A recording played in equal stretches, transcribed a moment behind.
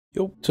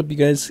Yo, what's up you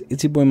guys?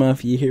 It's your boy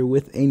Mafia here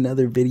with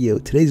another video.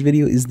 Today's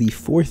video is the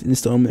 4th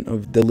installment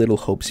of the Little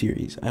Hope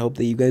series. I hope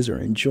that you guys are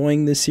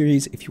enjoying this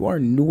series. If you are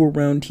new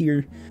around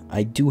here,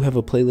 I do have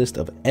a playlist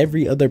of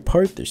every other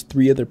part. There's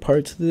 3 other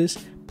parts to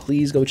this.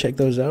 Please go check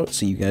those out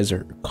so you guys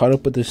are caught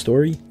up with the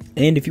story.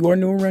 And if you are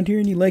new around here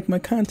and you like my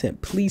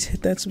content, please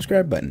hit that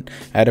subscribe button.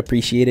 I'd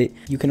appreciate it.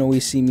 You can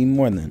always see me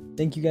more then.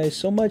 Thank you guys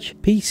so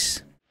much.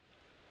 Peace.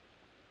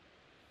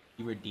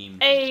 You were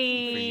deemed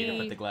Hey. for you to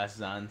put the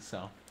glasses on,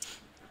 so.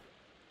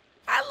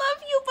 I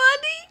love you,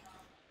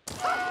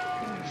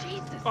 buddy.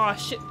 Jesus. Oh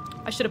shit!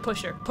 I should have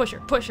pushed her. Push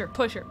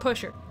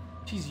her.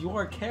 She's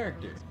your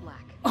character.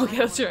 Black. Okay,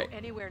 that's right.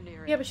 Anywhere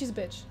near Yeah, it. but she's a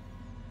bitch.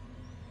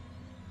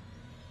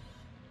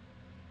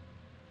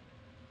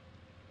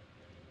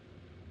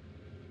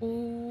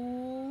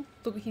 Ooh,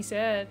 look what he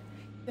said.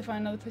 To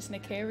find another person to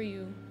carry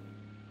you.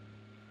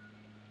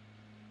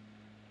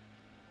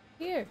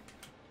 Here.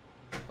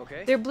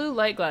 Okay. They're blue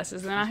light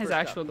glasses. They're not his First up.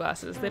 actual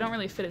glasses. They don't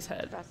really fit his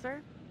head.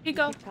 Professor? Here you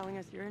go. Keep telling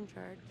us you're in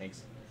charge.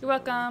 Thanks. You're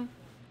welcome.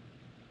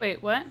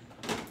 Wait, what?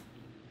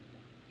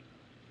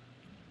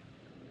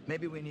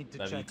 Maybe we need to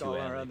Love you check too, all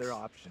our Alex. other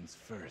options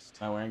first.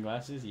 Am I wearing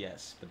glasses?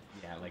 Yes, but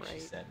yeah, like she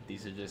Right. said,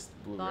 these are just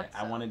blue. Thought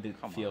I so. wanted to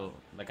Come feel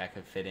like I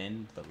could fit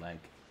in, but like,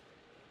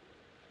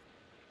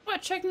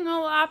 What, checking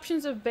all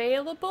options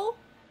available?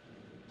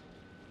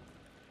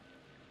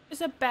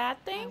 Is a bad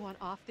I thing? want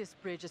off this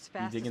bridge as you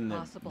fast as digging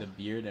possible. the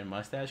beard and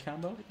mustache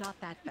combo? But not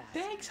that fast.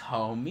 Thanks,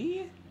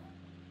 homie.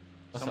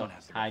 What's Someone up?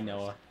 has to go Hi, first.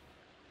 Noah.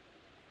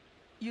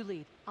 You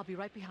lead. I'll be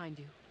right behind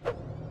you.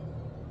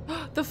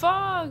 The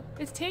fog!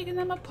 It's taking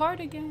them apart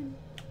again.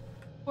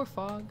 Poor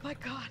fog. My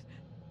God.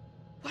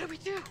 What do we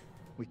do?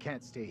 We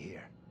can't stay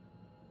here.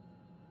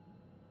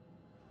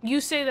 You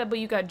say that, but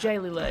you got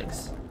jelly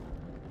legs.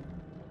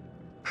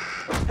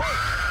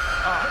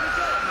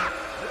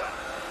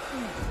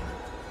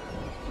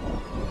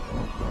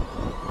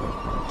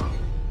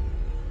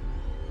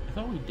 I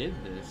thought we did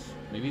this.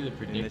 Maybe the In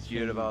prediction this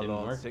year of our didn't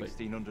Lord, work, but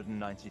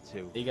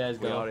 1692, there you guys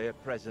we go. are here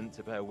present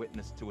to bear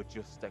witness to a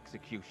just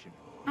execution.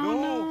 Oh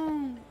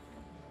no!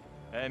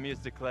 Amy is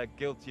declared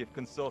guilty of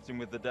consorting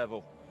with the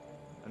devil,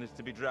 and is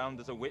to be drowned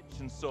as a witch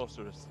and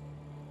sorceress.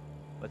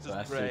 Let So us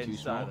that's pray still in too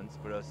small? silence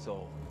for her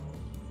soul.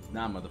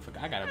 Nah,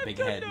 motherfucker, I got a big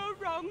Done head. no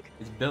wrong.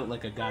 It's built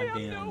like a I am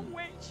no goddamn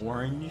witch.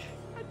 orange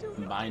I do not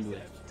combined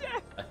deserve with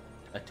death.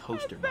 a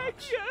toaster I beg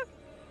box. you.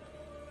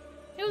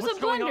 It was What's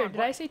a going blender. on?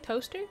 Did I say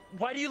toaster?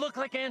 Why do you look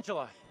like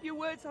Angela? Your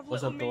words have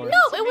What's little up, meaning Dory?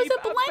 No, to it was me,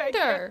 a but I beg you.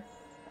 blender.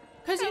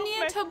 Cause you Help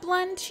needed me. to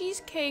blend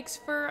cheesecakes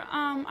for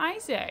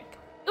Isaac.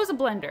 It was a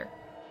blender.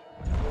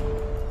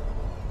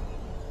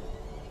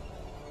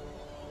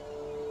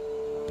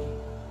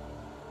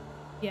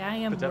 Yeah, I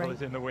am The devil right.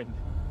 is in the wind,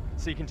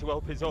 seeking to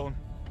help his own.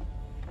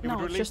 He No,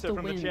 would it's release just her the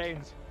from wind. the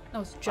chains. No,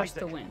 it's just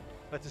the Isaac. wind.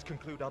 Let us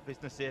conclude our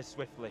business here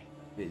swiftly.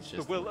 It's The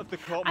just will of the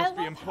court I must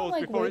be love how, imposed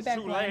like, before way it's back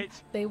too when,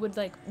 late. they would,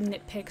 like,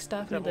 nitpick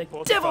stuff and Devil be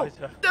like, devil! fortifies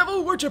her.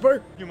 Devil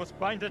worshiper! You must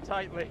bind her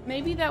tightly.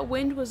 Maybe that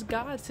wind was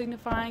God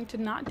signifying to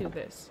not do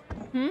this.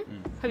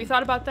 Have you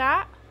thought about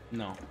that?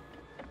 No.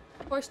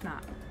 Of course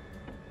not.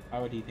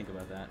 How would he think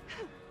about that?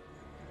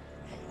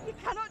 You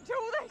cannot do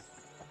this.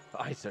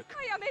 Isaac,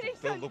 I am fulfill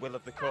innocent. the will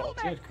of the Help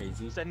court. me. You're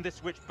crazy. Send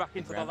this witch back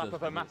into the Grab lap those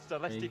of her big- master,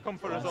 lest he big come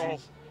for us all.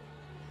 glasses.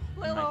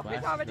 Little My hope is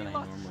glasses already that I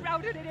lost, normally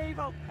shrouded in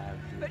evil. Have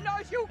But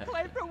not as you have-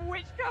 claim from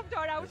witchcraft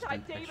or outside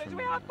spent demons. extra We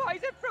money have on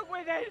poison from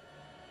within.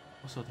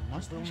 Also, the Will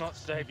mustache. not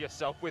save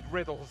yourself with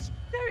riddles.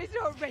 There is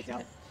no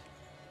riddle.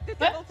 The What?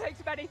 devil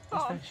takes many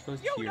forms. Mustache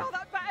goes You to know your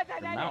that better the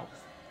than any.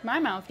 mouth. My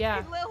mouth, yeah.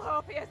 In Lil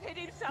Hope, he has hid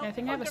himself Yeah, I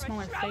think I have a under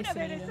smaller shroud face of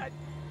than you do. innocence,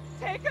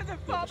 taken the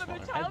form of smaller a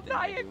head child than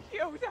I by do.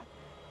 accuser.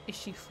 Is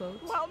she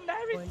floats? While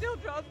Mary Boy. still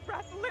draws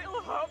breath,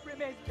 little hope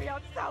remains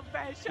beyond You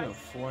salvation. know,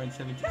 4 and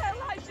 17. Their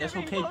lives That's are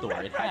okay, evil Thor. It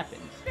reference.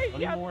 happens. The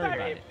Don't even worry about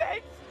very it.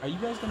 thing. Are you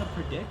guys gonna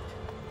predict?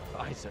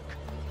 Isaac,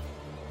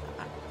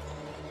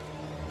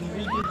 We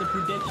redid the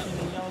prediction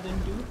and y'all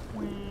didn't do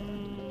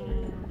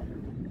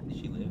it? Did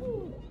she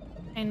live?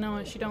 Hey,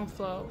 Noah, she don't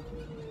float.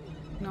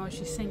 No,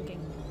 she's sinking.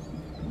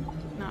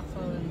 Not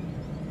floating.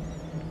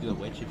 Do a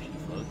witch if she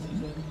floats, you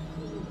said?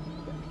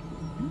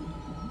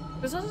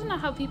 This isn't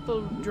how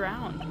people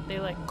drown. They,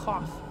 like,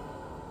 cough.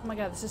 Oh my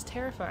god, this is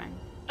terrifying.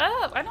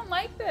 Oh, I don't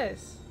like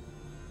this.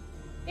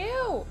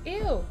 Ew,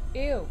 ew,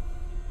 ew.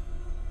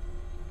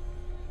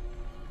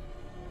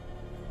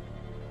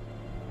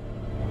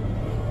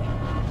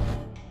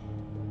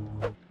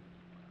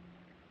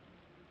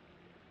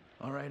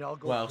 All right, I'll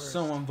go Well, first.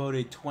 someone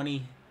voted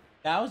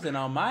 20,000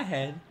 on my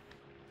head.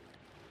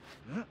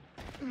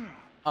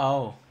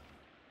 Oh.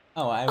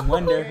 Oh, I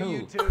wonder Hey, you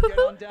who. two, get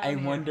on down I here.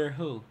 wonder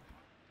who.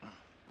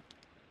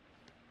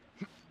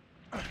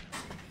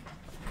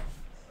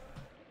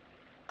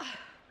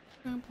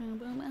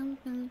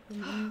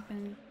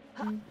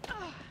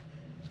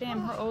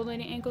 Damn, her old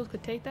lady ankles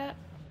could take that?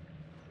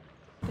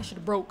 They should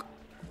have broke.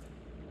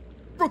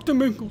 Broke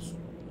them ankles.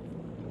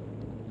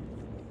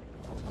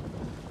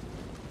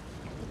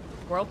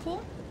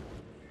 Whirlpool?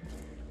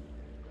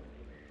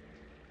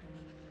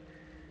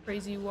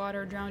 Crazy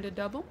water drowned a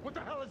double? What the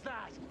hell is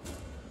that?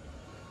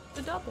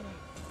 The double.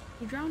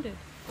 You drowned it.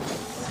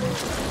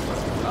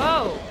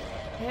 Oh!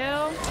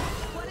 Hell.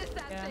 What is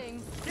that Yeah.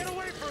 thing? Get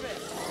away from it!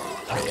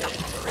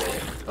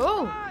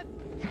 Oh!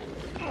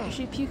 Is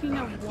she puking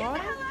out Get the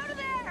water? hell out of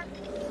there!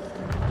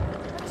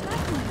 What's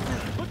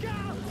happening? Look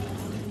out!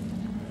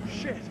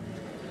 Shit!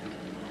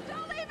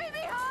 Don't leave me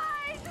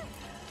behind!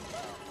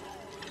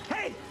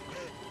 Hey!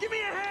 Give me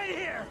a hand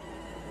here!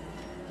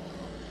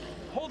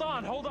 Hold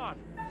on, hold on.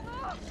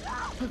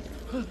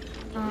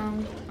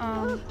 I'm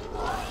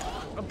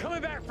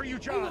coming back for you,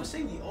 John.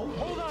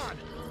 Hold on.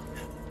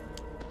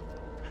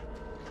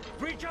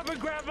 Reach up and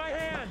grab my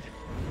hand.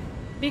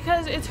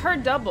 Because it's her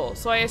double,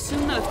 so I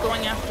assume that it's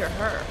going after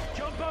her.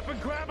 Jump up and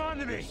grab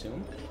onto me.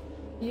 Assume?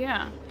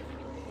 Yeah.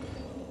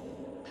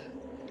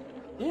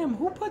 Damn,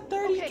 who put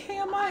 30K Okay,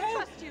 on my I head?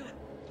 trust you.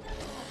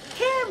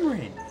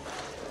 Cameron!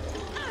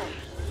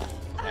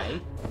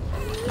 Okay.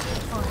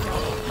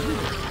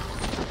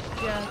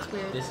 Yeah, it's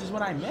weird. This is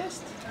what I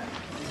missed?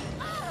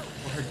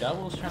 Well, her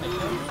double's trying to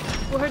kill me?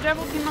 Well, her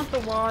double came out the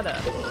water,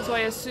 so I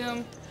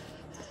assume...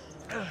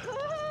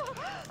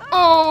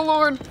 Oh,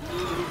 Lord!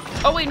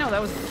 Oh, wait, no,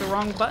 that was the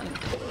wrong button.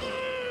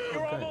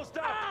 You're almost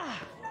up.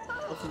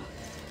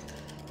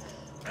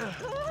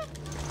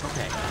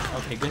 Okay,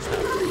 okay, good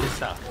stuff, good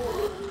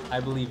stuff. I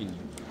believe in you.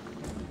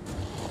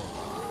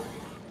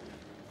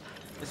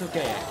 It's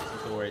okay,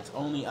 Thor, it's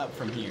only up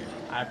from here.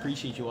 I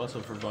appreciate you also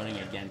for voting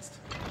against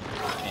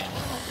family.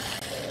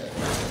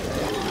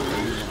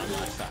 On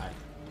my side.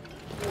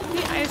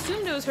 Yeah, I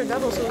assumed it was her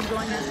double, so it was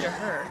going after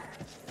her.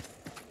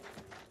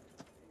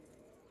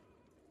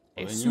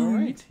 Well, then you were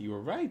right, you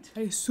were right.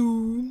 I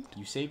assumed.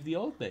 You saved the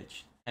old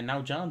bitch, and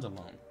now John's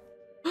alone.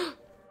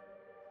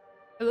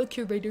 I look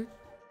curator.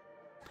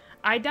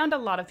 I downed a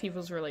lot of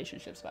people's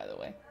relationships, by the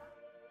way.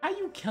 How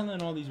you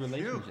killing all these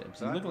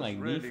relationships? You look like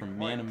me from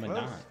Man of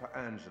Medan. For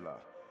Angela,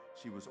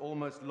 she was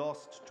almost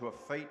lost to a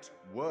fate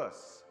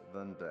worse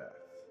than death.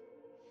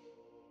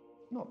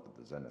 Not that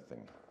there's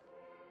anything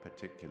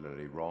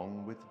particularly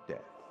wrong with death.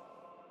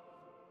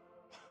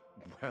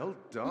 Well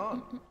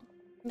done.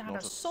 Not,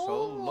 Not a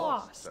soul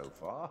lost. so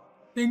far.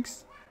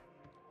 Thanks.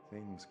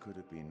 Things could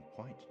have been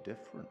quite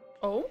different.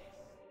 Oh?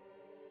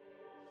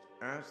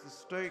 As the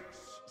stakes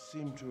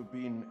seem to have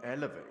been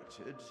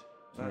elevated,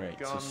 that Alright,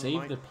 so gun save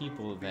might the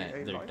people prove to be that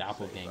a their lifesaver.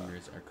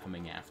 doppelgangers are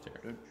coming after.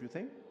 Don't you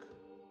think?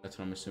 That's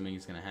what I'm assuming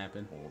is gonna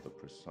happen. Or the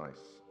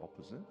precise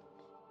opposite?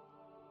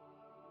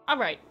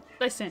 Alright,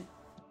 listen.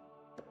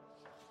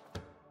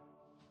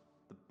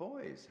 The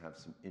boys have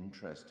some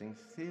interesting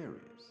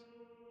theories.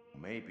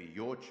 Maybe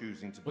you're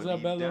choosing to What's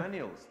up, believe Bella?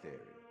 Daniel's theory,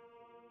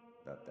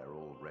 that they're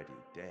already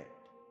dead.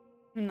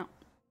 No.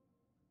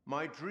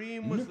 My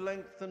dream was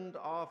lengthened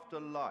after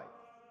life.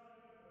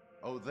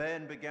 Oh,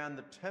 then began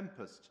the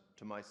tempest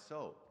to my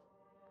soul.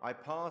 I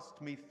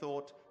passed,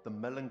 methought, the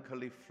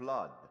melancholy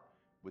flood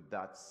with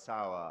that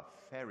sour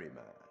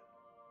ferryman,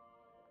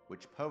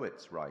 which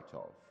poets write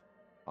of,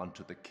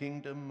 unto the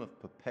kingdom of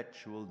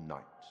perpetual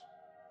night.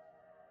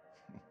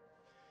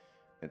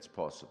 It's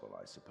possible,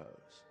 I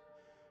suppose.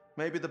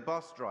 Maybe the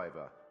bus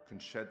driver can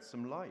shed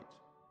some light.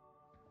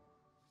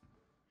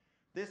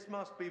 This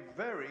must be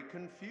very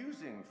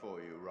confusing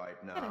for you right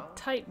Got a now.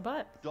 tight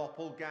butt.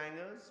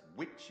 Doppelgangers,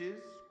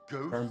 witches,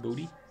 ghosts, Firm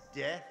booty?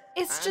 death.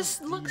 It's and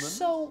just looks demons?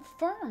 so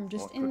firm,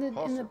 just What in could the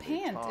possibly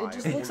pants. tie It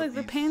just all looks like of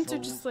the these pants are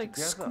souls just like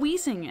together?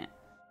 squeezing it.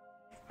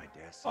 I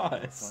dare say Pause.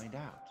 we'll find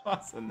out.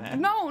 Pause on that.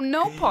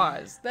 No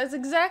pause. That's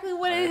exactly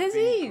what it I've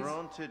been is.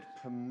 granted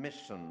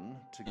permission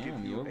to give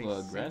Damn, you you're a a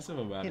little aggressive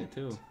simple about it hint.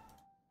 too.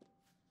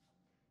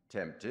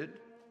 Tempted?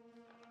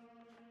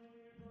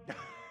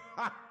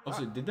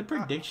 Also, did the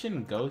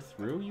prediction go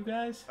through, you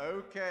guys?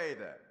 Okay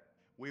then.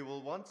 We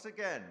will once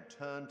again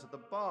turn to the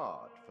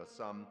bard for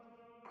some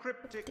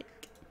cryptic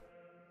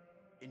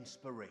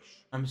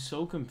inspiration. I'm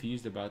so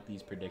confused about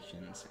these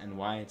predictions and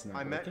why it's not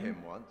I met working.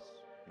 him once,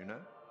 you know?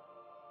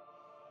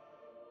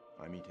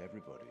 I meet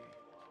everybody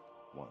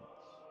once.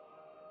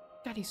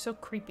 God, he's so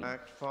creepy.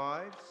 Act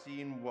 5,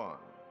 Scene 1,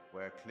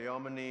 where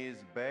Cleomenes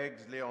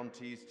begs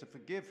Leontes to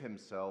forgive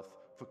himself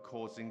for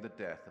causing the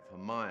death of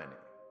Hermione.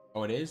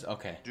 Oh, it is?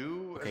 Okay.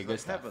 Do Okay, as good the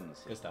stuff. heavens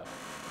Good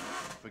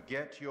stuff.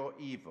 forget your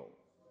evil.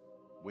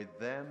 With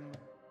them,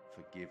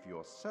 forgive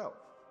yourself.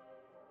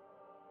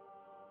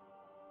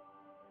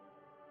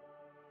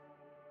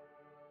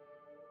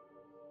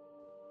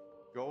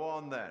 Go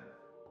on then.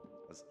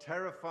 As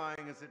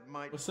terrifying as it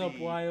might What's be, up,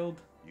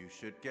 Wild? you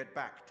should get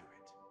back to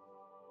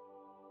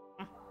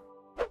it.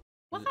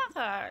 What's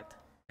that?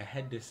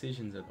 Ahead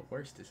decisions are the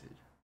worst decisions.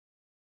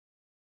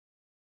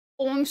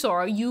 Oh, I'm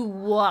sorry. You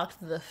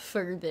walked the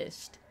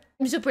furthest.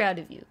 I'm so proud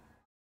of you.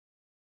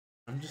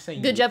 I'm just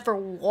saying. Good job for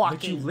But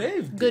walking. you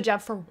lived. Good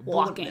job for But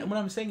walking. What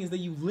I'm saying is that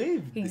you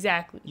lived.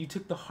 Exactly. You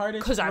took the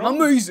hardest. Because I'm road.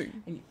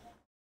 amazing. And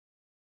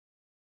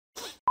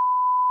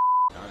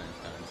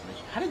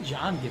How did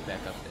John get back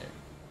up there?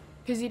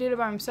 Because he did it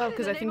by himself.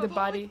 Because I think the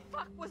body.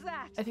 What the fuck was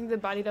that? I think the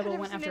body double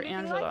never went seen after anything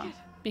Angela like it.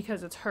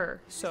 because it's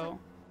her. So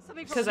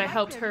Something from because I the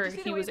helped nightmare. her, Did you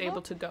see he the way was it able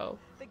looked? to go.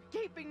 Like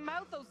gaping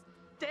mouth, those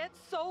dead,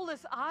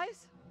 soulless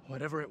eyes.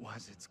 Whatever it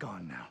was, it's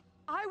gone now.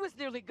 I was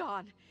nearly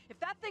gone. If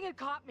that thing had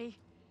caught me,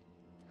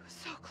 it was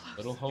so close.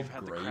 Little Hope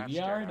had the crap Graveyard?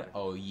 scared out of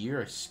Oh,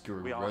 you're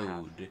screwed. We all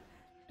have.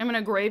 I'm in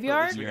a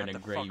graveyard? You're in a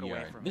Get the fuck away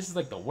graveyard. from This is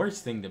like the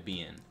worst thing to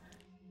be in.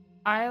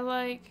 I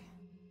like...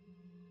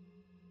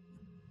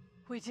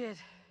 We did.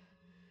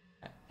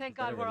 Thank Is that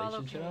God a we're all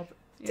relationship? okay.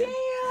 Yeah.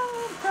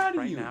 Damn, I'm proud of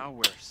Right you. now,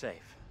 we're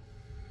safe.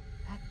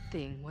 That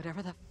thing,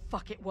 whatever the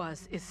fuck it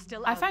was, is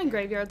still I out find there.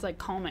 graveyards like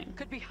calming.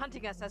 Could be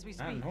hunting us as we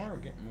Not in speak. horror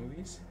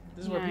movies.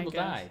 This is Yeah, where I people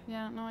guess. die.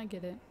 Yeah, no, I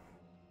get it.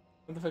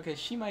 Motherfucker,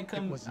 she might It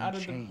come was out in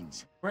of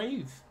chains. the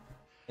grave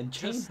and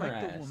chain Just her like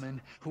ass. the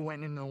woman who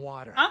went in the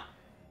water. Huh?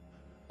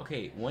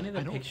 Okay, one of I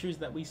the don't pictures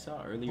that we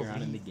saw earlier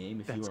on in the Believe game,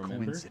 if you that's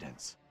remember,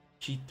 coincidence.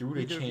 she threw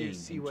the Either of you chain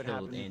see and what killed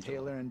happened to Angela.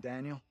 Taylor and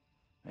Daniel?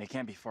 They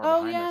can't be far Oh,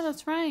 behind yeah, us.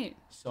 that's right.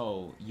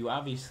 So you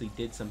obviously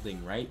did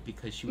something right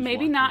because she was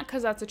Maybe walking- not,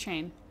 because that's a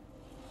chain.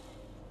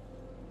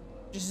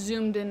 Just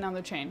zoomed in on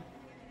the chain.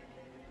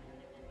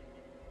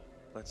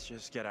 Let's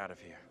just get out of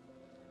here.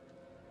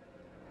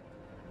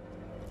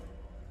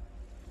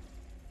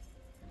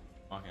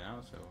 walking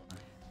out. So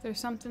There's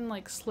something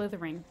like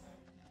slithering.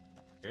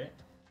 hear it?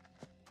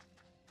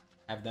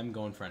 Have them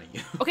go in front of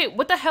you. Okay,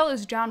 what the hell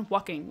is John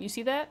walking? You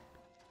see that?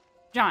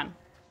 John,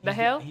 the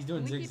hell? He's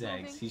doing Can we keep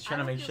zigzags. moving? He's I trying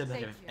to don't make feel sure that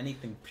safe if here.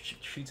 anything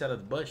shoots out of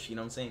the bush, you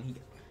know what I'm saying? He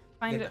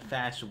Find get it. the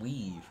fast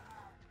weave.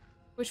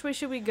 Which way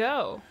should we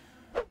go?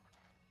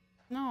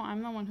 No,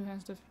 I'm the one who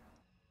has to.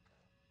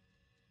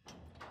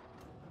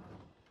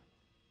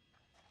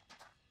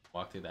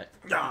 Walk through that.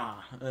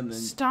 Ah, and then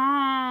Stop!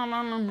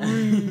 I'm a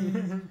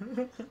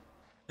marine.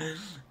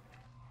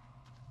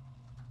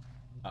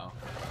 oh,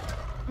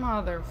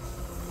 Mother,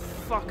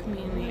 fuck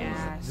me in the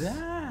ass.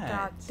 that?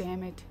 God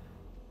damn it.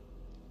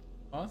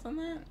 Pause on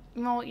that?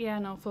 No, yeah,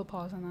 no, full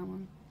pause on that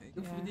one.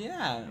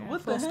 Yeah. Yeah,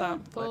 What full the hell?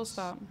 stop. Full Let's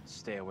stop.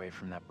 Stay away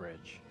from that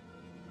bridge.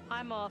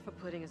 I'm all for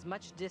putting as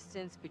much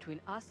distance between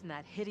us and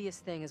that hideous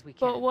thing as we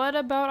can. But what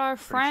about our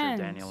Pretty friends?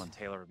 sure Daniel and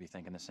Taylor would be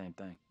thinking the same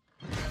thing.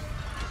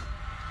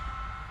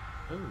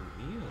 Oh,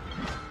 ew.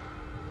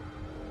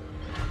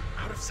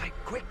 Out of sight,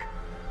 quick!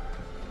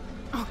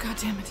 Oh god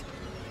damn it!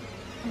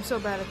 I'm so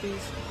bad at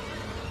these.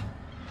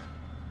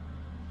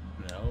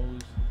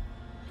 Nose.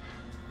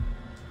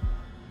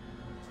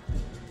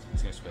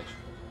 It's gonna switch.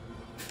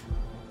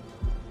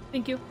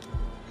 Thank you.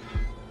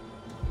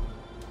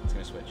 It's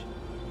gonna switch.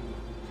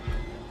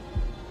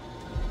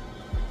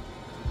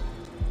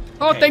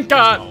 Oh, Okay, thank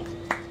God! Let's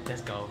go.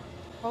 Let's go.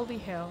 Holy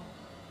hell!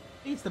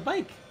 Hey, it's the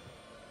bike.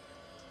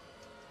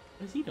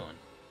 What is he doing?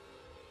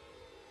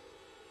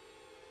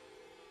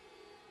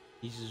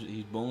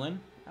 He's bowling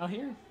out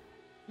here.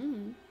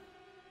 Mm.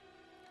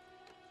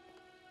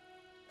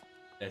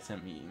 That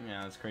sent me.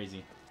 Yeah, that's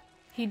crazy.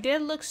 He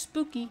did look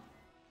spooky.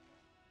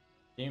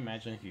 Can you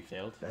imagine if you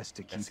failed? Best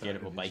to Got keep scared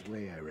out of a of bike. his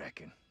way, I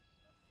reckon.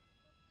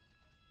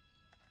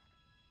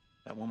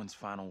 That woman's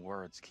final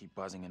words keep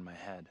buzzing in my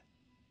head.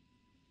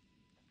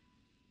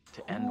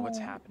 To end what's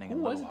happening Who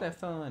in was Little it that Hope,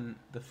 fell on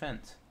the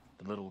fence?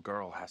 the little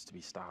girl has to be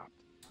stopped.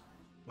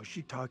 Was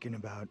she talking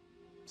about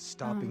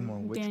stopping more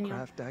Daniel.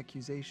 witchcraft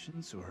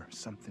accusations or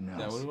something Is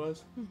that else? what it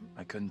was?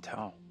 I couldn't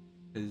tell.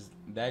 Because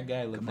that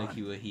guy looked Come like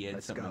on, he had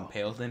let's something go.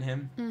 impaled in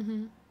him.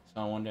 Mm-hmm.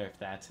 So I wonder if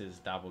that's his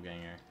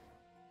doppelganger.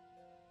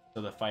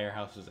 So the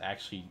firehouse was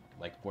actually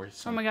like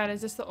worse. Oh my god,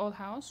 is this the old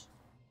house?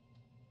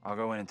 I'll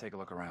go in and take a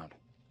look around.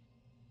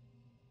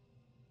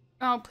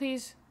 Oh,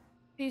 please.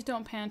 Please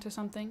don't pan to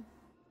something.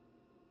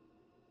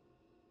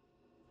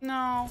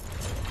 No.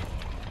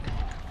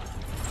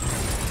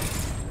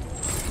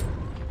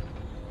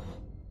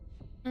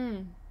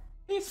 Mm.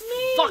 It's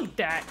me. Fuck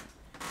that.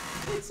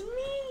 It's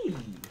me.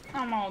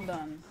 I'm all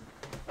done.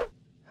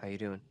 How you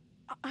doing?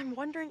 I'm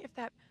wondering if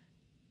that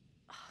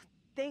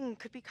thing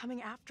could be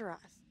coming after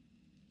us.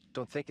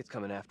 Don't think it's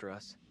coming after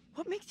us.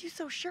 What makes you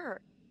so sure?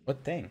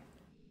 What thing?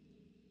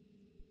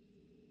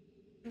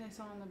 I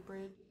saw on the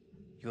bridge.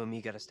 You and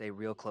me gotta stay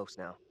real close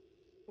now.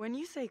 When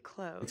you say You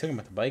close, talking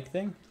about the bike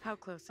thing? how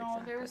close Oh,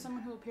 exactly? there was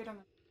someone who appeared on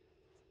the.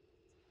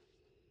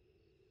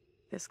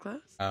 This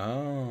close?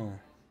 Oh.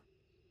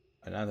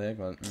 Another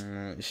one.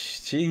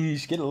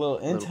 Sheesh, get a little A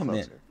little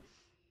intimate. closer.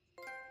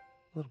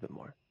 A little bit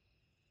more.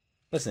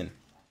 Listen.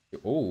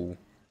 Oh.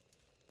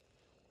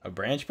 A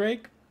branch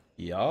break?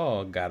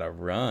 Y'all gotta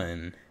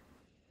run.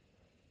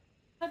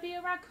 It could be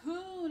a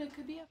raccoon. It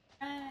could be a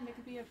friend. It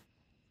could be a.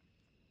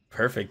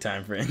 Perfect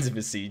time for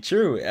intimacy.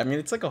 True. I mean,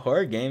 it's like a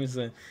horror game. It's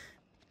a,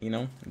 you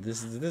know,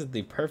 this is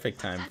the perfect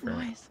time that for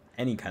noise?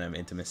 any kind of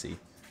intimacy.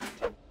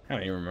 I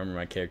don't even remember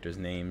my characters'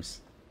 names.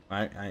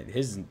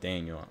 His is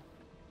Daniel.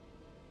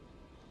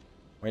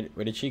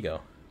 Where did she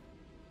go?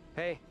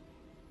 Hey,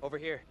 over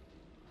here.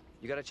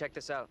 You gotta check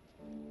this out.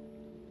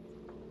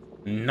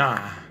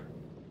 Nah.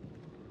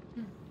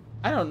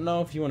 I don't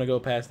know if you want to go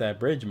past that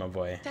bridge, my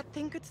boy. That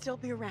thing could still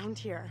be around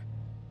here.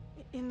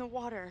 In the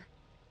water.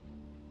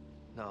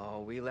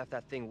 No, we left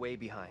that thing way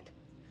behind.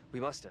 We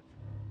must have.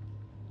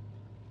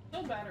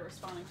 So bad at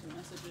responding to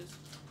messages.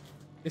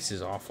 This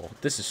is awful.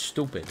 This is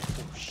stupid.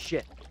 Oh,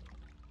 shit.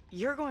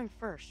 You're going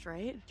first,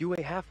 right? You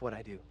weigh half what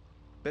I do.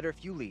 Better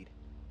if you lead.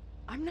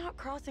 I'm not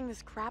crossing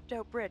this crapped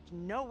out bridge.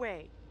 No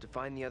way. To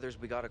find the others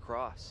we gotta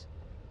cross.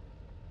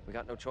 We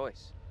got no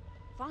choice.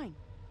 Fine.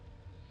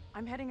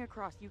 I'm heading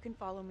across. You can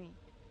follow me.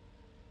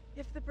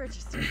 If the bridge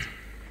is tilted.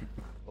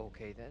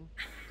 Okay then.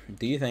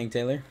 Do you think,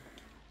 Taylor?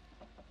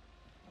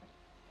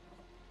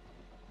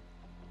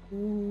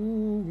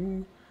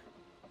 Ooh.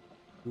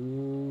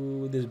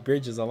 Ooh, this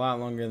bridge is a lot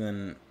longer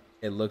than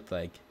it looked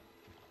like.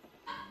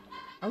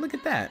 Oh, look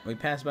at that. We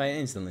passed by it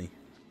instantly.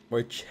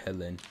 We're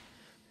chilling.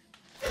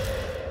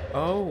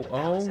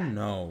 Oh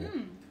no.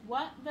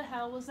 What the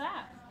hell was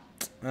that?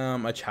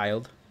 A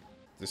child.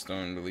 The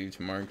stone believed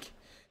to mark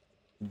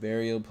the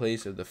burial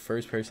place of the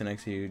first person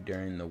executed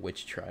during the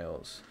witch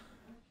trials.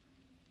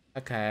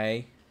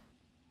 Okay.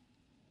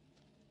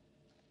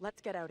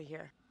 Let's get out of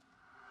here.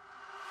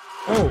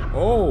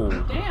 Oh.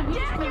 Damn, he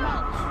just came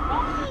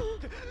out.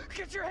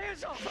 Get your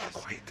hands off us!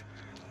 Quiet.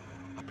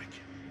 I'll bring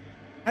you.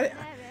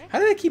 How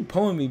did they keep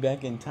pulling me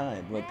back in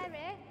time? Like,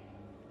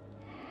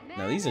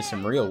 now these are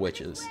some real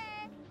witches.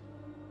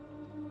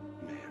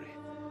 Mary.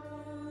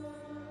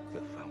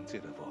 The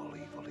fountain of all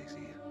evil is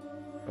here.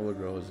 Oh, the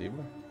girl is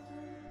evil.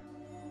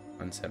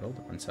 Unsettled.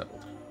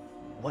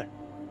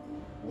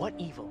 What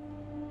evil?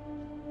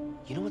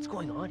 You know what's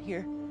going on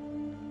here?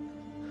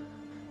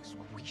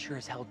 We sure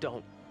as hell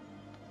don't.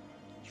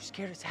 You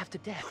scared us half to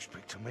death. You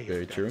speak to me.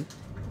 Very of death. true.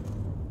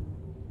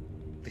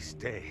 This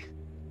day,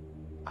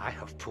 I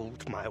have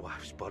pulled my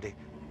wife's body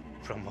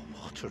from a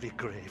watery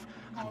grave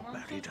and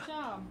buried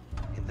her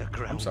in the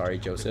ground. I'm sorry,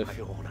 Joseph. With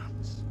my own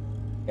hands.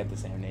 Got the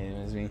same name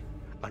as me.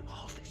 And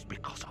all this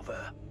because of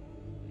her.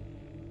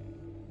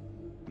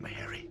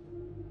 Mary.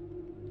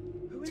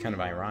 It's kind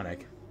of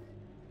ironic.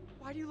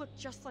 Why do you look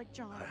just like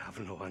John? I have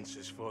no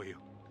answers for you.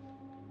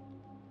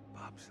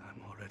 Perhaps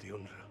I'm already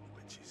under a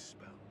witch's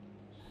spell.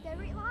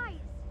 There it lies.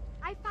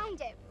 I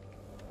found it.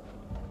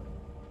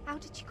 How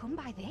did you come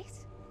by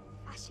this?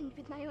 Fashioned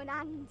with my own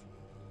hand.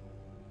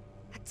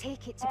 I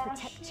take it to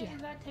protect you.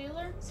 Is that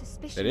Taylor?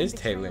 Suspicion It is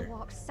and betrayal Taylor.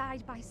 walk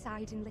side by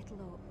side in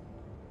Little Oak.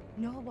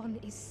 No one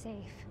is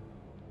safe.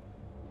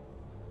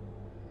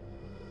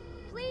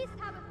 Please,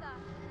 Tabitha,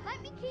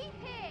 let me keep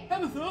here.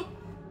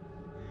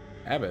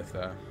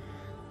 Abatha.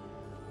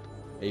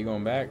 Are you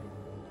going back?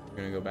 You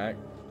gonna go back?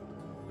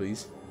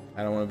 Please?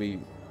 I don't want to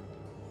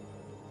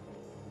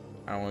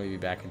be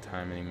back in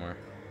time anymore.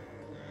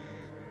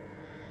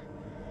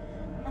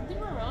 I think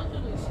we're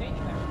relatively safe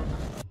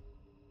there.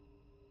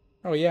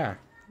 Oh yeah.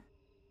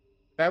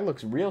 That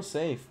looks real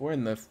safe. We're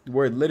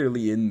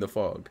literally in the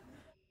fog.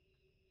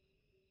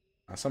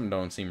 Something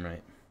don't seem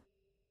right.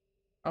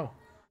 Oh.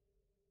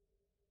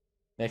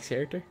 Next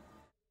character?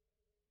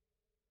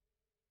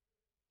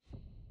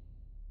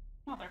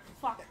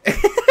 Motherfucker.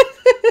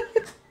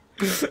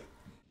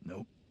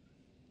 Nope.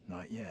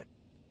 Not yet.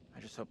 I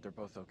just hope they're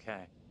both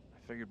okay. I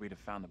figured we'd have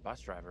found the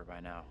bus driver by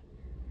now.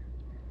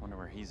 Wonder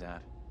where he's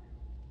at.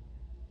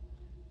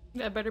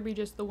 That better be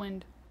just the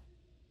wind.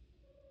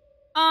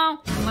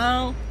 Oh,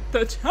 no.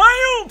 The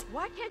child!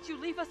 Why can't you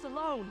leave us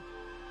alone?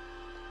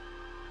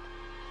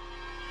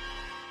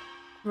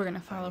 We're gonna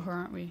follow her,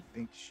 aren't we? I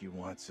think she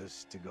wants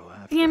us to go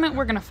after Damn it,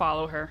 we're gonna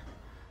follow her.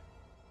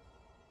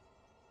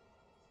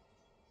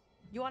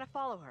 You want to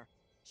follow her?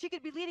 She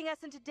could be leading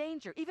us into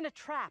danger, even a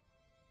trap.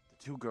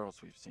 the two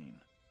girls we've seen.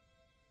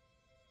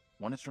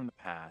 One is from the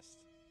past.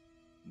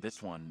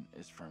 This one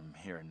is from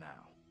here and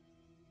now.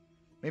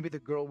 Maybe the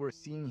girl we're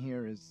seeing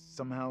here is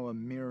somehow a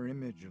mirror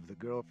image of the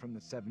girl from the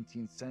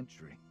 17th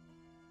century.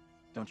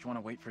 Don't you want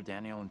to wait for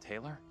Daniel and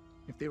Taylor?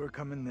 If they were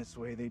coming this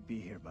way, they'd be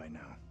here by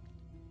now.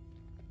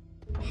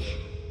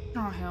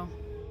 Oh, hell.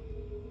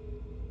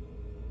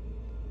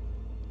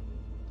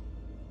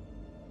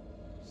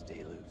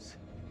 Stay loose.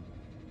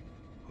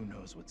 Who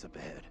knows what's up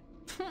ahead?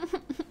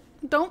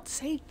 Don't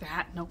say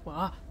that,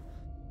 Noah.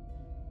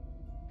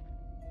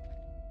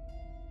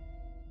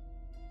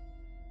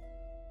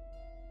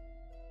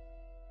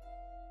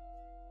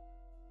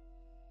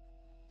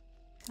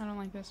 I don't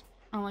like this.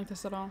 I don't like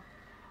this at all.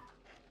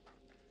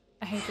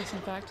 I hate this, in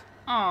fact.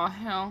 Oh,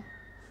 hell.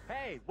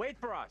 Hey, wait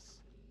for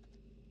us!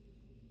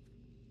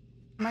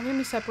 Am I gonna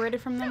be separated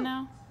from them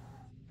now?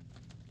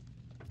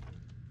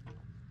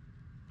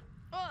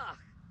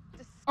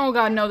 Oh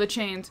god, no, the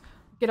chains.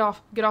 Get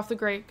off the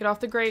grate, get off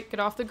the grate, get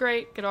off the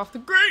grate, get off the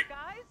grate!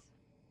 Guys?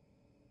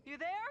 You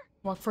there?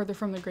 Walk further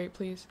from the grate,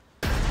 please.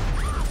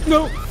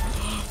 No!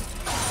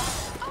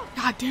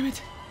 God damn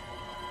it!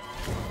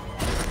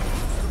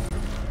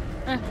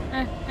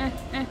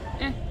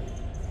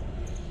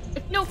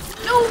 No!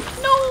 No!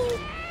 No!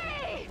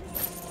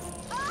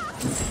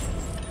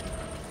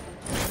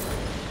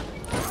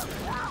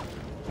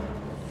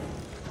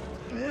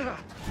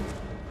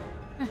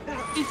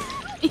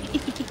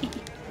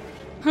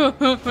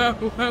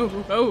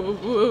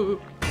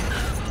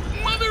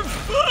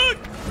 Motherfuck!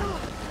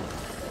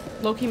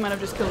 Loki might have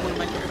just killed one of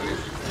my characters.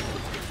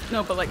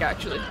 No, but like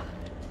actually.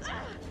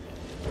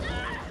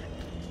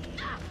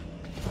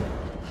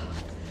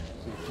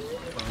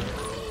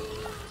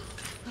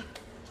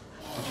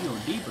 You go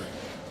deeper.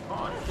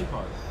 Big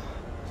pause.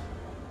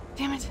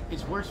 Damn it.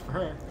 It's worse for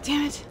her.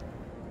 Damn it.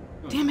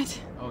 Damn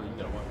it. Oh, you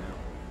gotta walk now.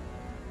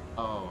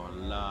 Oh,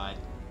 Lord.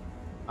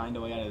 Find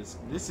a way out of this.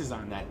 This is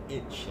on that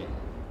it shit.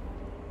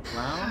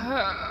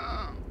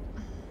 Clown?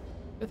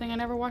 Good thing I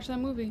never watched that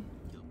movie.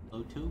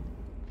 Low too?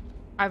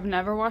 I've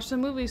never watched the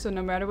movie, so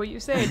no matter what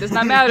you say, it does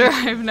not matter.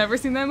 I've never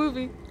seen that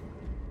movie.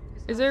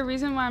 Is there a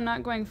reason why I'm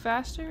not going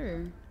faster?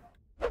 Or?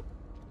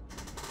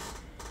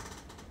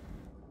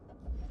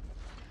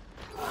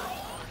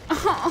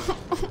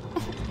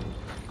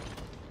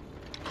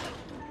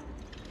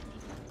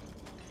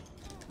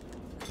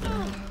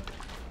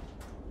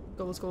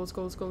 Go, let's go, let's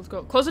go, let's go, let's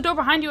go. Close the door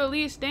behind you at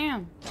least,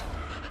 damn.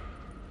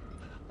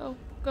 Go,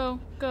 go,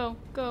 go,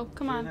 go,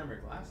 come on. She doesn't have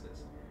her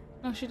glasses.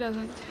 No, she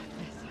doesn't.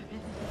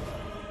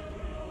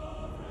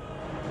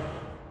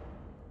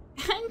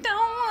 I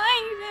don't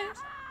like this.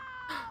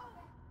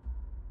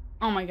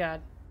 Oh my god.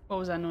 What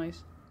was that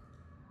noise?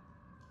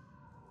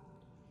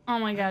 Oh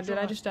my god, did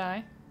I just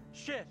die?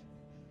 Shit!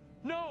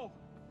 No!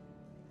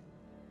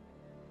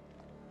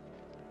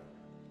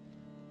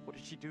 What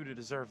did she do to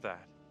deserve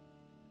that?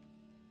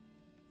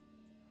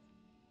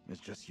 It's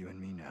just you and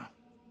me now.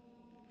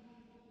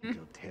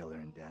 Until Taylor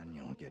and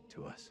Daniel get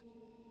to us.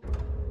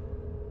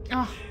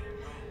 Oh.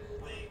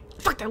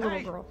 Fuck that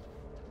little girl.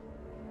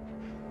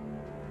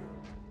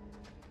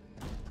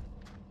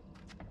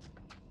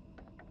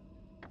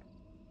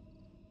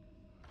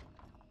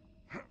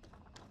 To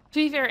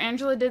be fair,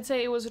 Angela did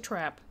say it was a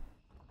trap.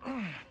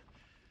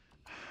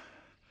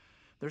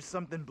 There's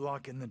something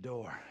blocking the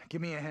door. Give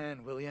me a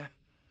hand, will ya?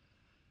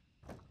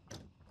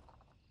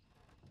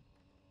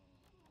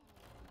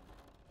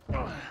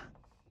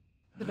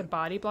 Is it a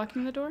body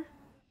blocking the door?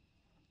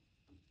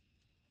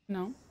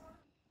 No.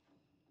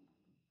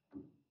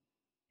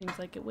 Seems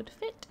like it would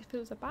fit if it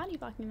was a body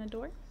blocking the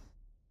door.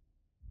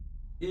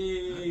 To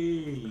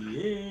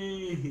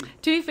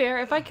be fair,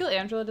 if I kill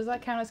Angela, does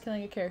that count as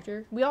killing a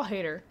character? We all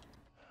hate her.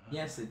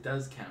 Yes, it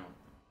does count.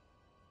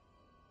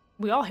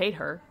 We all hate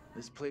her.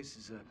 This place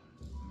is a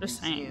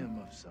Just museum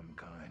saying. of some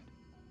kind.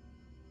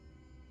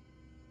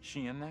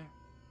 She in there?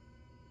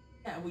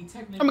 Yeah, we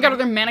technically. Oh my god, are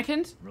there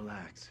mannequins?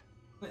 Relax.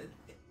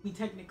 We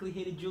technically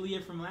hated Julia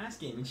from last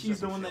game, and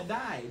she's the one that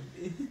died.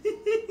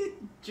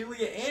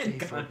 Julia and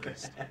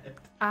Conrad.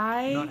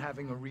 I'm not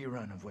having a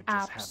rerun of what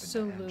just happened to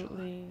Angela.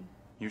 Absolutely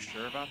You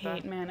sure about that?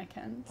 hate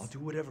mannequins. I'll do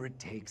whatever it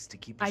takes to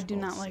keep us I do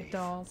both not like safe.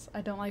 dolls.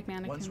 I don't like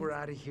mannequins. Once we're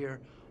out of here,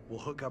 we'll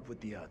hook up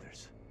with the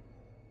others.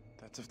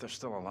 That's if they're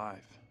still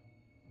alive.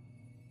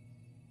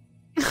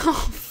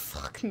 Oh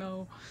fuck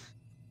no.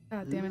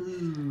 God damn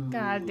it.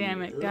 God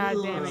damn it. God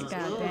damn it.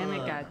 God damn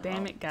it. God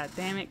damn it. God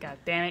damn it. God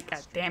damn it.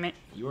 God damn it.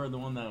 You are the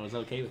one that was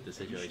okay with the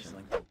situation.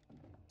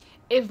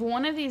 If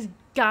one of these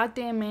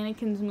goddamn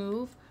mannequins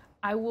move,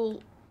 I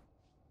will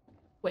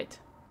quit.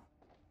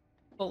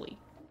 Fully.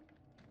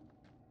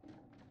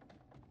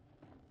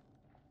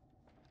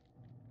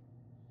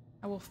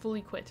 I will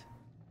fully quit.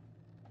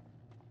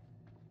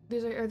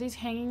 Are these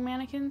hanging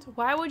mannequins?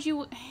 Why would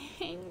you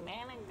hang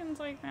mannequins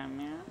like that,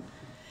 man?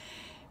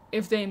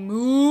 If they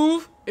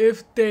move,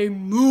 if they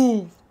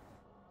move.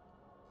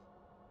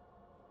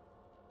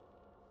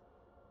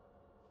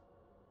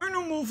 I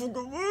know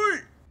motherfucker,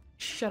 right?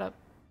 Shut up.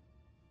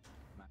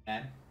 My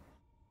bad.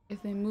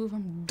 If they move,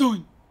 I'm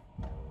done.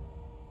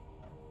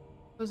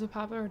 Was a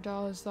puppet or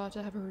doll is thought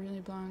to have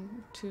really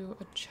belong to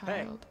a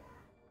child.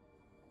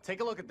 Take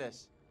a look at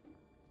this.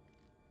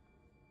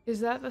 Is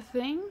that the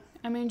thing?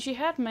 I mean, she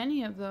had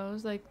many of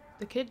those, like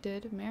the kid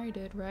did, Mary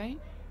did, right?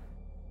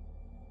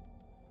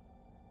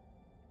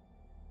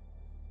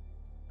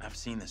 I've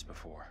seen this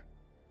before.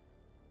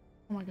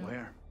 Oh my god.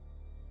 Where?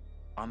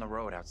 On the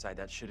road outside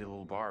that shitty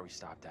little bar we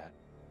stopped at.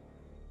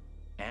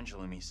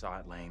 Angela and me saw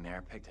it laying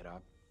there, picked it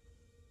up.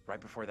 Right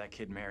before that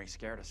kid Mary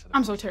scared us.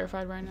 I'm so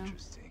terrified right now.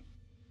 Interesting.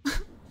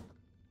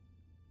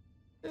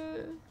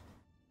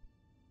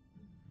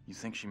 You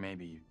think she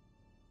maybe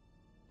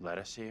let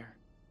us see her?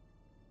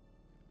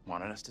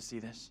 Wanted us to see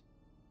this?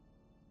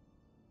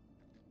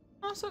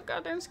 I'm so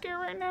goddamn scared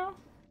right now.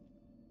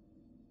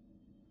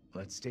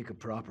 Let's take a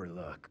proper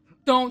look.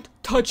 Don't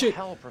touch it.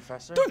 Hell,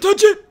 Professor. Don't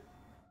touch it.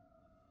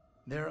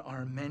 There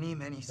are many,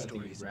 many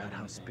stories about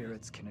how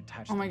spirits can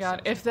attach. Oh my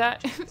god, if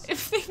themselves that,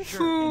 if they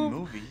Sure, move, in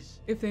movies.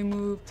 if they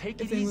move, Take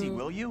if it they easy, move,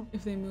 will you?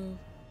 If they move.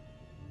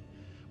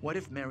 What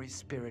if Mary's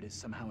spirit is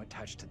somehow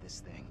attached to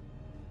this thing?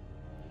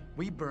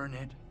 We burn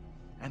it,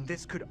 and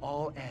this could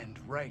all end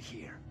right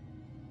here.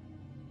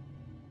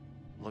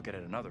 Look at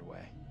it another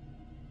way.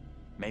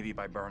 Maybe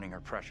by burning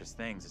her precious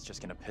things, it's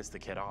just gonna piss the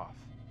kid off.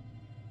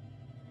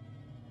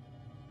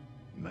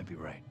 You might be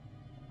right.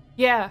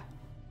 Yeah.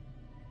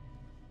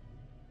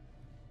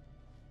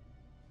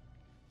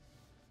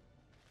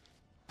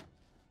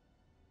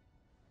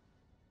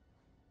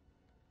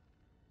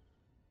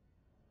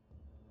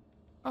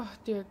 Oh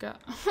dear God.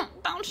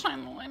 Don't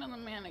shine the light on the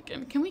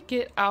mannequin. Can we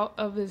get out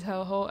of this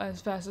hellhole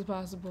as fast as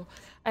possible?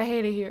 I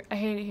hate it here. I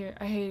hate it here.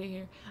 I hate it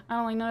here. I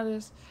don't like none of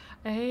this.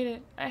 I hate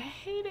it. I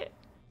hate it.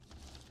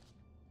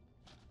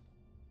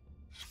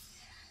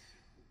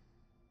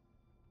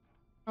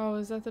 Oh,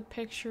 is that the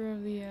picture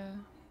of the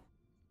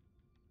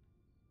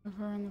of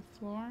her on the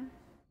floor?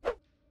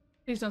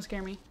 Please don't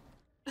scare me.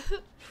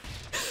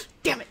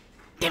 Damn it!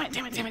 Damn it!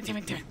 Damn it! Damn it! Damn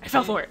it! Damn it! I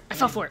fell for it! I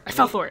fell for it! I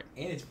fell for it!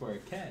 And it's for a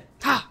cat.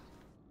 Ha!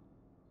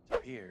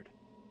 Disappeared.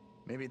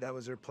 Maybe that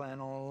was her plan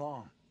all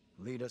along.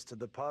 Lead us to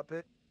the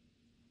puppet.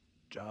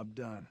 Job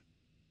done.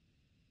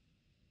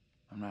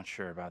 I'm not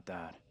sure about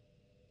that.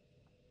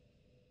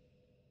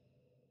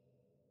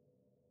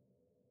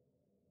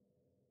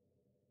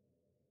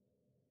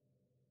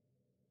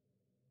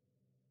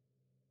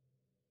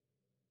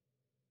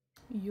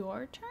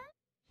 Your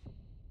turn?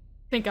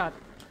 Thank God.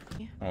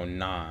 Oh,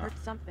 nah. Heard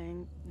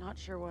something, not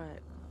sure what.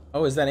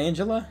 Oh, is that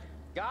Angela?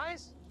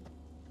 Guys?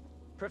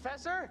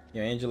 Professor?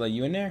 Yo, Angela,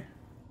 you in there?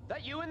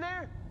 That you in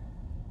there?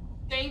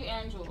 Save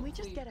Angela. Can we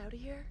just get out of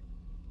here?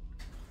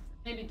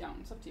 Maybe don't.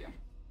 It's up to you.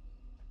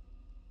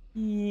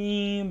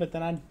 Yeah, but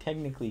then I'd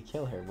technically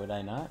kill her, would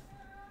I not?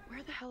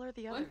 Where the hell are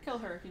the others? I'd kill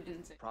her if you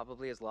didn't say.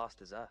 Probably as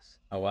lost as us.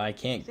 Oh, well, I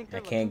can't. think I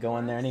they're can't looking go for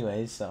in there us?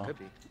 anyways. So. Could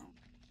be.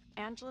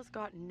 Angela's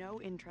got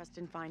no interest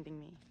in finding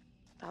me.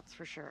 That's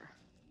for sure.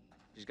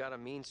 She's got a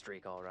mean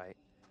streak, all right.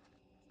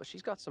 But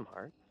she's got some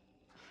heart.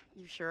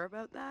 You sure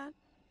about that?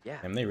 Yeah.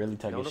 Damn, they really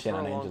talking Known her shit for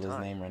a on long Angela's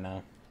time. name right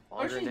now. Or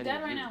Longer she's than dead any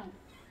of right you. now.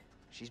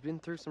 She's been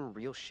through some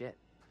real shit.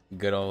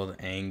 Good old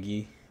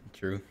Angie.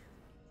 True.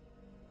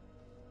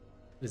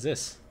 What is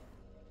this?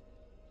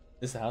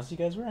 This the house you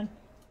guys were in?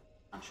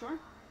 Not sure.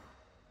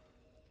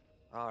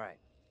 All right.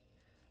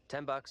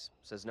 $10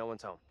 says no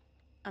one's home.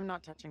 I'm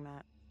not touching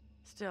that.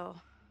 Still,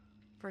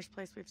 first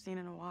place we've seen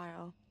in a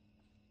while.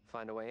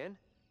 Find a way in?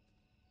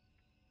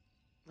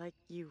 Like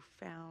you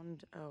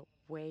found a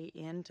way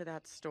into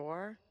that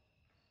store?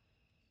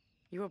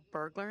 You a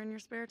burglar in your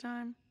spare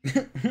time?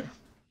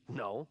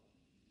 No.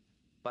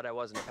 But I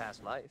was in a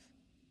past life.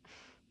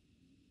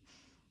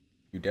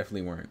 You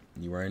definitely weren't.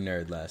 You were a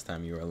nerd last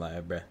time you were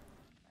alive, bruh.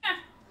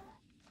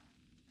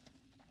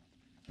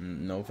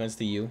 No offense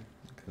to you,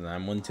 because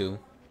I'm one too.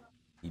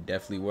 You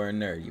definitely were a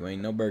nerd. You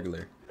ain't no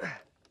burglar.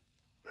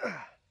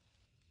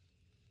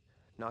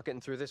 Not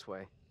getting through this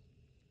way.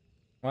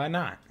 Why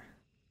not?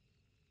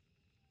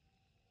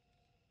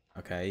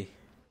 Okay.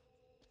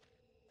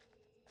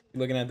 You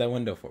looking at that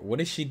window for?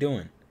 What is she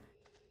doing?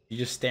 You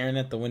just staring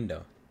at the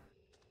window.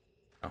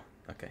 Oh,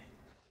 okay.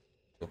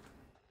 Cool.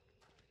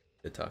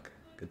 Good talk.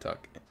 Good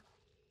talk.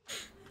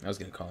 I was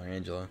gonna call her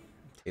Angela.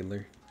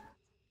 Taylor.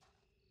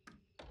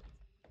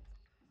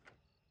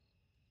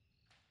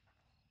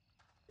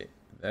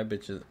 That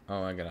bitch is.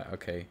 Oh, I gotta.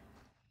 Okay.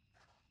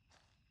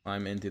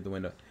 Climb into the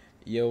window.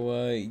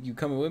 Yo, you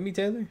coming with me,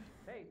 Taylor?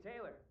 Hey,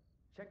 Taylor.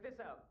 Check this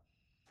out.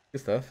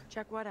 Good stuff.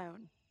 Check what out?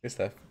 Good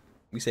stuff.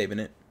 We saving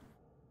it.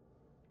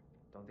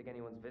 Don't think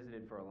anyone's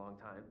visited for a long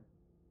time.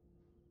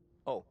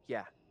 Oh,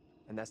 yeah.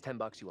 And that's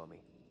 $10 you owe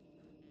me.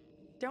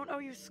 Don't owe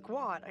you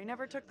squat. I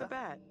never took the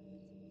bet.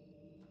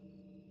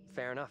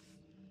 Fair enough.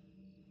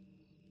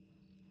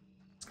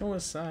 Let's go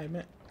inside,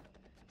 man.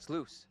 It's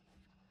loose.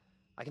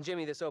 I can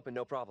jimmy this open,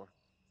 no problem.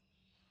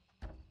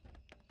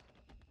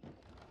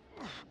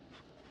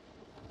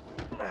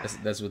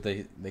 That's what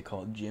they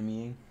call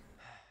jimmying.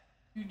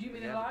 You jimmy We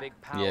the have a lock?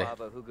 big powwow Yeah.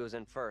 about who goes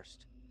in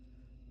first.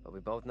 But we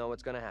both know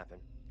what's gonna happen.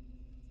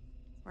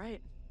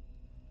 Right.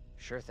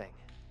 Sure thing.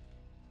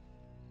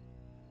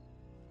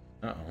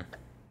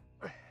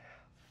 Uh-oh.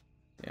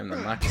 Damn, the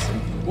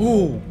moccasin.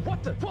 Ooh!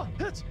 What the? What?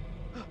 That's...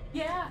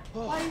 Yeah.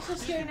 Why are you so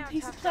scared? Now,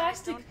 Piece of tough guy,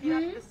 plastic. don't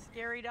beat up the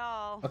scary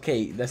doll.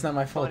 Okay, that's not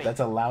my fault. Funny. That's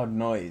a loud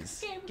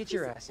noise. Get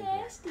your ass in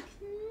here.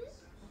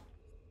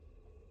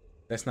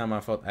 That's not my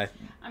fault.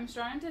 I'm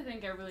starting to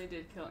think I really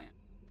did kill him.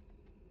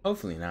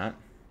 Hopefully not.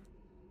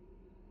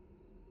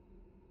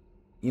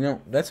 You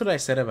know, that's what I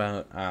said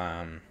about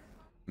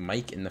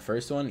Mike in the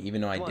first one,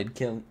 even though I Come did on.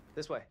 kill.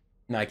 This way.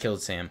 No, I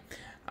killed Sam.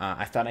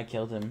 I thought I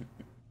killed him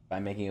by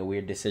making a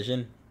weird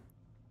decision.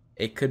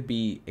 It could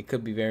be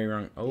very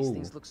wrong. These Oh.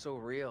 things look so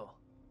real.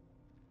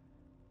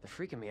 They're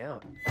freaking me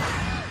out.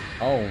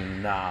 Oh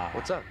nah.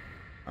 What's up?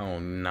 Oh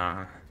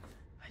nah.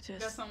 I Got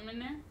just something in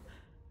there?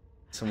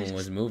 Someone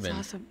was moving.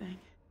 saw something.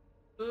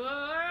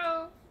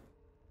 Whoa.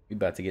 We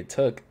about to get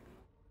took.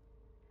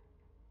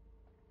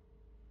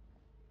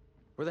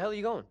 Where the hell are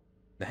you going?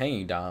 The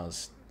hanging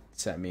dolls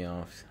set me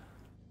off.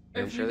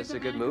 You sure this is a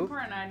good move?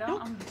 And I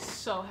don't, I'm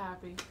so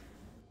happy.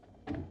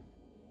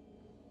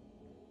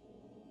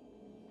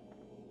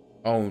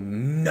 Oh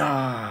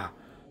nah.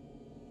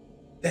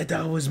 That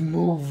doll was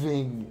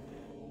moving.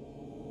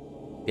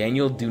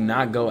 Daniel, do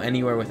not go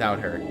anywhere without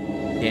her.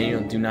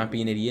 Daniel, do not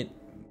be an idiot.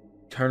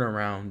 Turn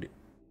around.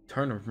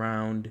 Turn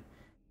around.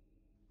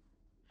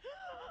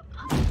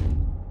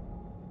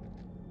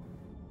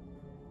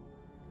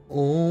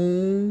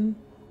 Oh.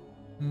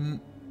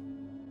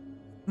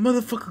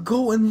 Motherfucker,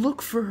 go and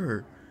look for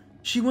her.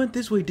 She went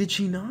this way, did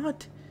she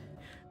not?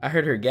 I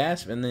heard her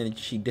gasp and then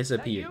she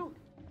disappeared. You?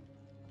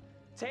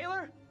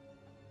 Taylor?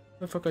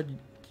 Motherfucker,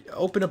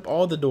 open up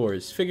all the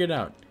doors. Figure it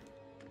out.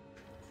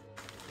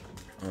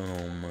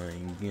 Oh my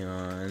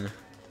god.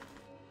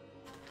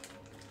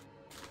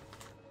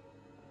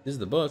 This is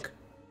the book.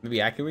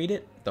 Maybe I can read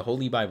it? The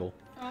Holy Bible.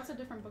 Oh, that's a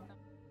different book then.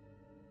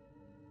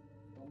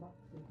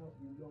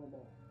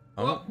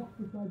 Oh.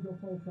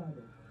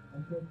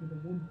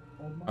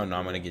 Oh no,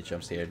 I'm gonna get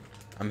jump scared.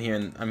 I'm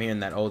hearing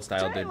that old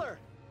style dude.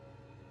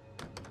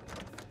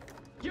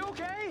 You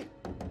okay?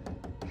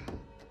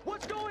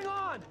 What's going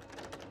on?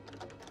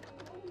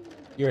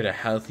 You're at a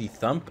healthy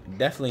thump?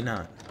 Definitely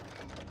not.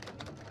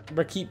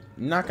 But keep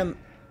knocking.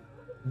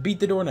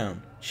 Beat the door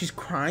down. She's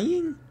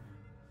crying?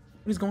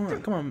 What is going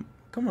on? Come on.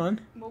 Come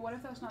on. Well, what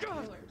if that's not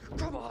Taylor?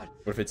 Come on.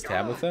 What if it's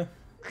Tabitha?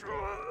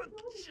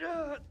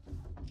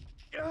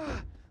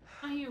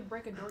 I hear you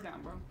break a door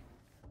down, bro.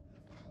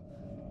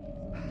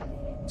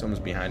 Someone's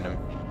behind him.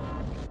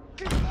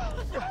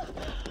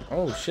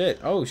 Oh shit.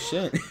 Oh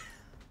shit.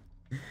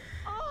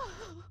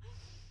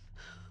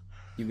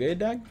 You good,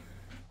 dog?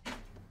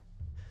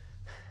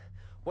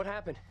 What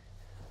happened?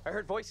 I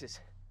heard voices.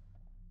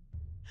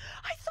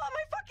 I saw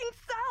my fucking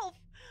self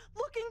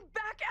looking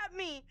back at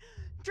me,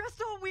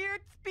 dressed all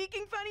weird,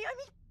 speaking funny. I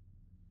mean,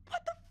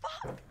 what the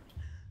fuck?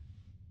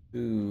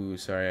 Ooh,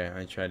 sorry.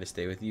 I tried to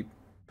stay with you.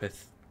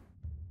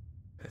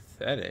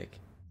 Pathetic.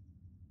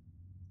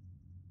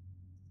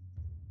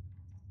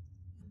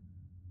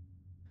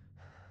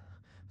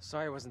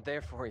 Sorry I wasn't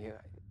there for you.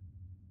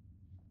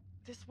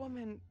 This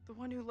woman, the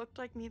one who looked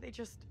like me, they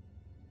just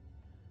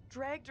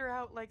dragged her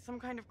out like some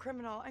kind of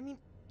criminal. I mean,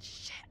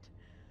 shit.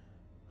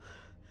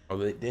 Oh,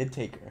 they did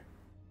take her.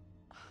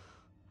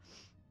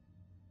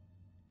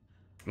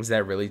 Was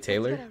that really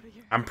Taylor?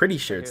 I'm pretty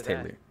sure it's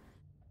Taylor.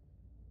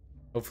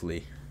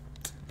 Hopefully.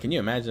 Can you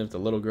imagine if the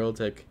little girl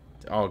took...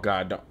 Oh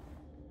god, don't...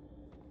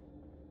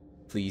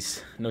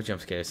 Please, no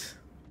jump scares.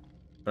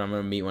 But I'm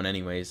gonna meet one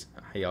anyways.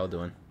 How y'all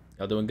doing?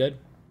 Y'all doing good?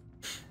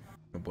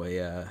 Oh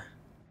boy,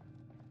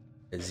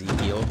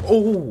 Ezekiel.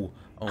 Oh!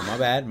 Oh, my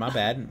bad, my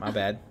bad, my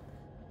bad.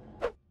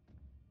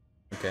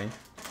 Okay.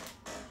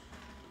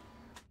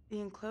 The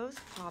enclosed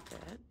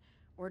puppet,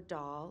 or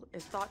doll,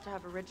 is thought to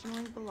have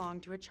originally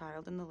belonged to a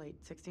child in the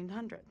late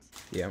 1600s.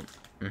 Yeah.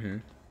 Mm-hmm.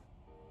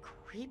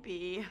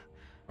 Creepy.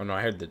 Oh no,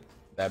 I heard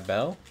that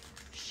bell.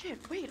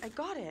 Shit, wait, I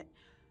got it.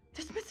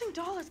 This missing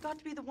doll has got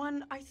to be the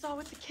one I saw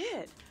with the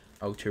kid.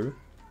 Oh, true.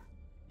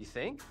 You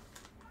think?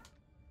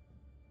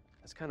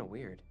 That's kind of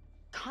weird.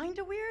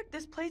 Kinda weird?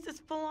 This place is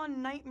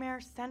full-on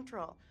nightmare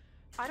central.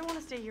 I don't want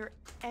to stay here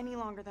any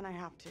longer than I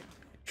have to.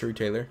 True,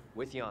 Taylor.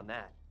 With you on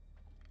that.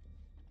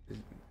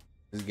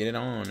 Let's get it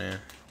on now.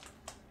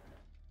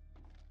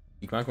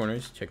 Check my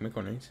corners. Check my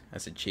corners. I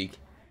said cheek.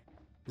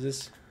 Is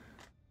this?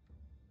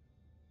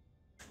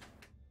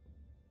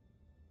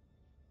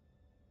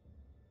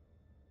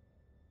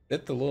 Is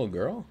that the little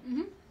girl?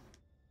 Mm-hmm.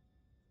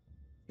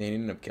 They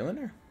ended up killing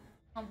her?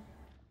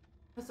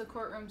 That's the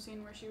courtroom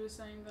scene where she was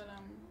saying that,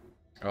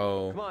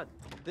 Oh. Come on,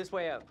 this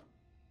way out.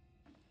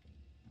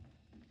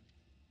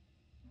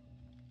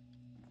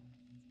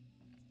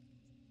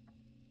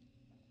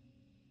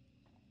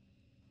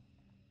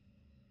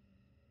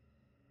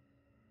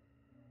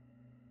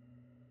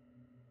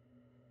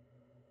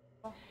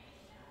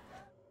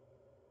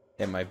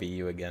 That might be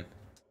you again.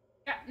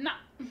 Yeah, no.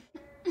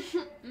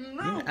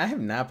 No. I have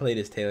not played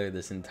as Taylor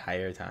this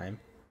entire time.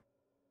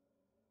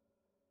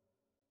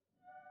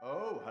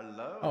 Oh,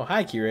 hello. Oh,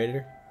 hi,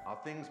 curator. Are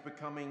things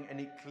becoming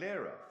any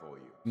clearer for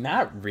you?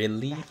 Not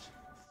really. That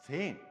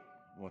thing,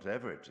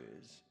 whatever it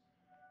is,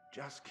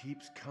 just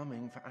keeps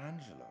coming for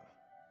Angela.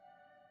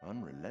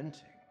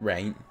 Unrelenting.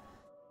 Right.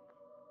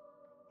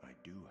 I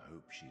do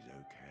hope she's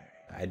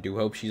okay. I do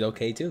hope she's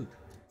okay too.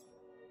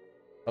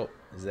 Oh,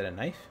 is that a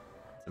knife?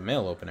 It's a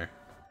mail opener.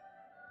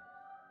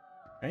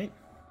 Right?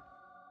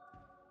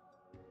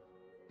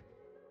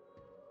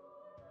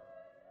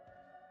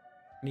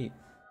 Neat.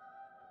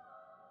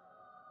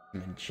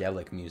 Some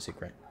angelic music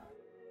right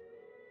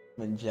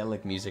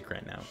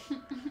now.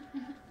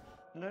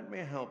 Let me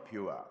help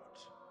you out.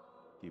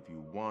 Give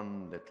you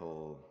one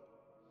little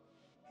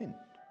hint.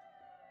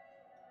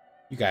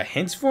 You got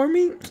hints for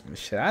me?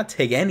 Should I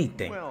take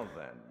anything? Well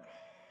then,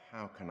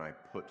 how can I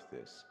put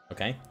this?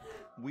 Okay.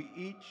 We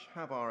each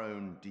have our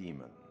own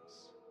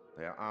demons.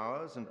 They are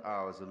ours and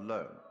ours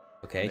alone.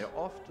 Okay. And they're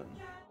often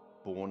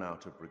born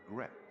out of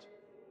regret.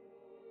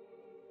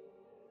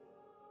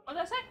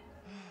 What'd I say?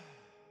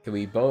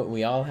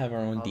 We all have our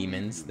own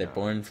demons. They're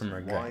born from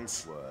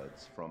regrets.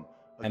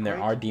 And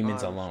there are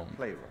demons alone.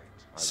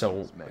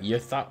 So your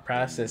thought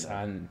process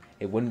on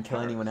it wouldn't kill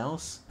anyone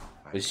else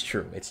was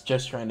true. It's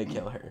just trying to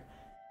kill her.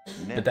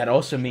 But that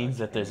also means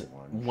that there's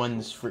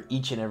ones for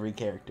each and every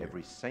character.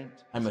 Every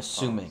saint I'm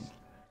assuming.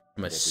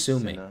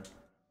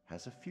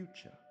 Has a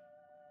future.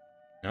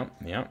 Nope,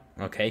 yeah,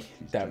 okay.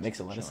 That makes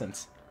a lot of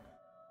sense.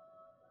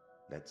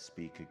 Let's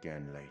speak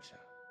again later.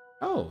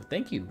 Oh,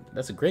 thank you.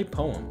 That's a great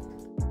poem.